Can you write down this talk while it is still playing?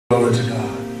Glory to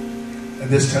God. At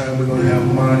this time, we're going to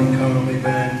have Monty come,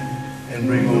 amen, and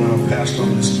bring on our pastor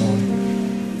this morning.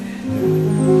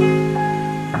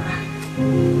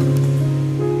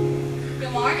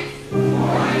 Good morning. Good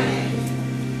morning.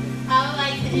 I would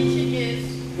like to introduce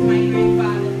my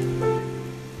grandfather.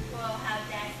 Well, how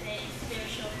Dad said,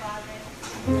 spiritual father,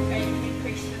 the person who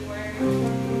preached the word,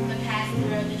 the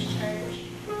pastor of this church,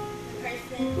 the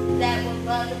person that would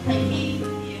love to play games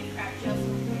with you and crack jokes with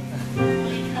you.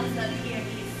 When he comes up here,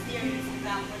 he's serious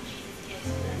about what Jesus gives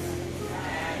to us.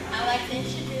 I would like to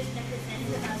introduce and present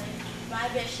to others my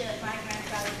bishop, my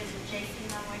grandfather, Bishop J.C.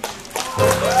 Lumway.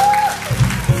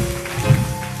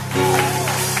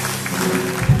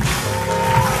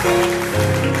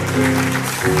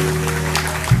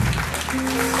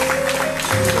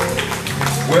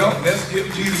 Well, let's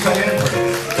give Jesus a hand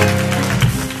praise.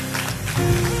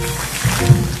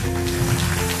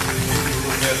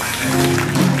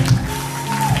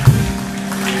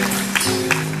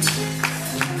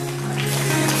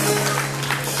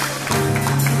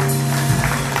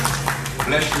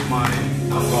 Bless you, Monty.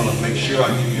 I'm going to make sure I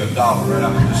give you $1 right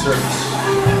after the service.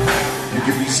 You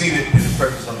can be seated in the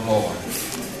presence of the Lord.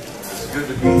 It's good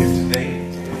to be here today.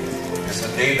 It's a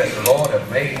day that the Lord has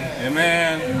made.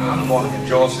 Amen. I'm going to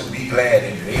rejoice and be glad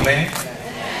in it. Amen.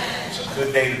 It's a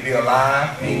good day to be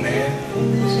alive. Amen.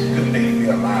 It's a good day to be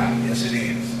alive. Yes, it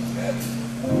is.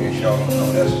 If y'all don't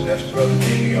know, that's Brother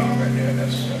Davey right there.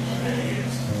 That's what it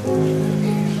is.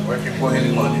 He's working for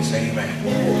his money. Say amen.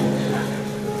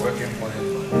 Working for his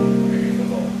money. Praise the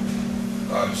Lord.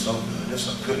 God is so good. It's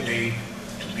a good day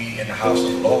to be in the house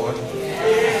of the Lord.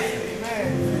 Amen.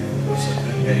 It's a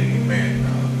good day. Amen.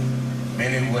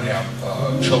 Many would have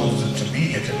chosen to be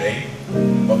here today,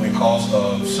 but because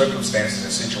of circumstances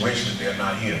and situations, they're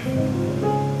not here.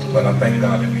 But I thank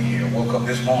God to be here. Woke up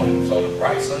this morning, saw the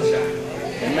bright sunshine.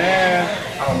 Amen.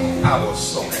 I was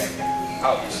so happy.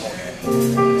 I was so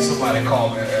happy. Somebody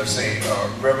called me and said,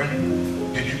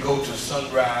 Reverend, did you go to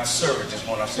sunrise service this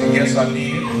morning? I said, yes, I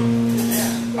did.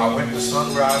 I went to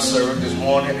sunrise service this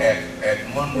morning at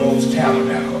Monroe's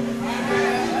Tabernacle.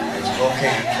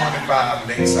 Located 25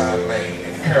 Lakeside Lane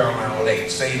in Carolina Lake.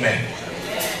 Say amen.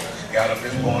 Got up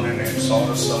this morning and saw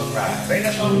the sunrise. Ain't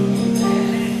that something?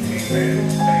 Amen.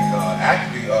 Thank God.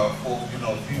 Actually, folks, you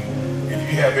know, if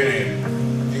you have any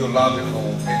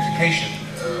theological education,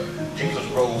 Jesus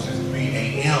rose at 3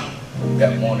 a.m.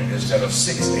 that morning instead of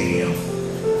 6 a.m.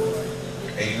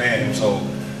 Amen. So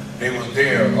they was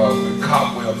there with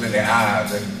cobwebs in their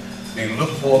eyes, and they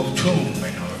looked for the tomb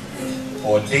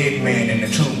or a dead man in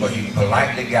the tomb, but he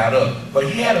politely got up. But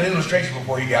he had an illustration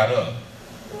before he got up.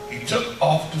 He took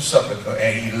off the sepulchre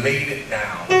and he laid it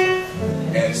down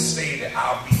and said,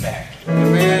 I'll be back.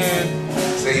 Amen.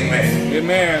 Say amen.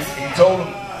 Amen. He told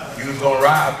him he was going to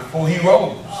rise before he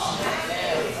rose.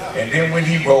 And then when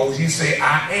he rose, he said,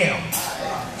 I am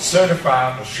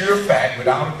certified for sure fact,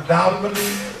 without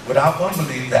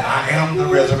unbelief, that I am the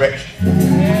resurrection.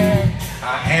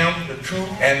 I am the truth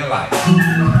and the life.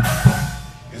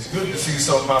 It's good to see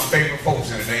some of my favorite folks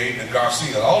here today, the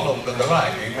Garcia. All of them look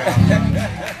alike, amen. It's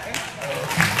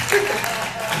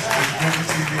good to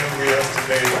see them with us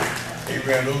today.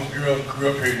 Amen. Those girls grew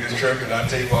up here in this church, and I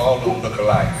tell you what, all of them look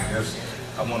alike.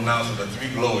 I'm going to announce the 3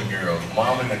 glowing girls,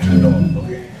 mom and the 2 daughters,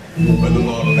 okay? But the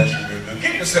Lord will let you do good.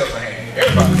 Give yourselves a hand.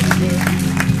 Everybody.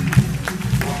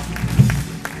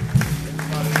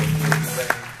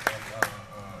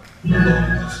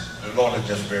 The Lord is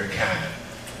just very kind.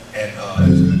 And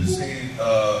it's good to see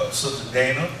Sister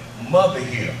Dana, mother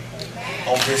here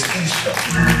on this Easter.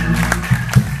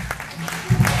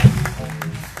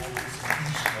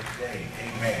 Easter day.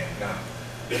 Amen. Now,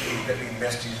 let me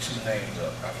mess these 2 names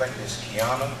up. I think it's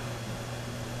Kiana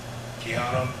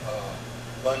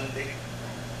Bundy.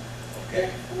 Okay.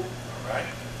 All right.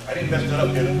 I didn't mess that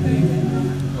up, did I?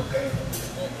 Okay.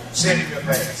 Say it real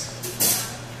fast.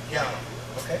 Kiana.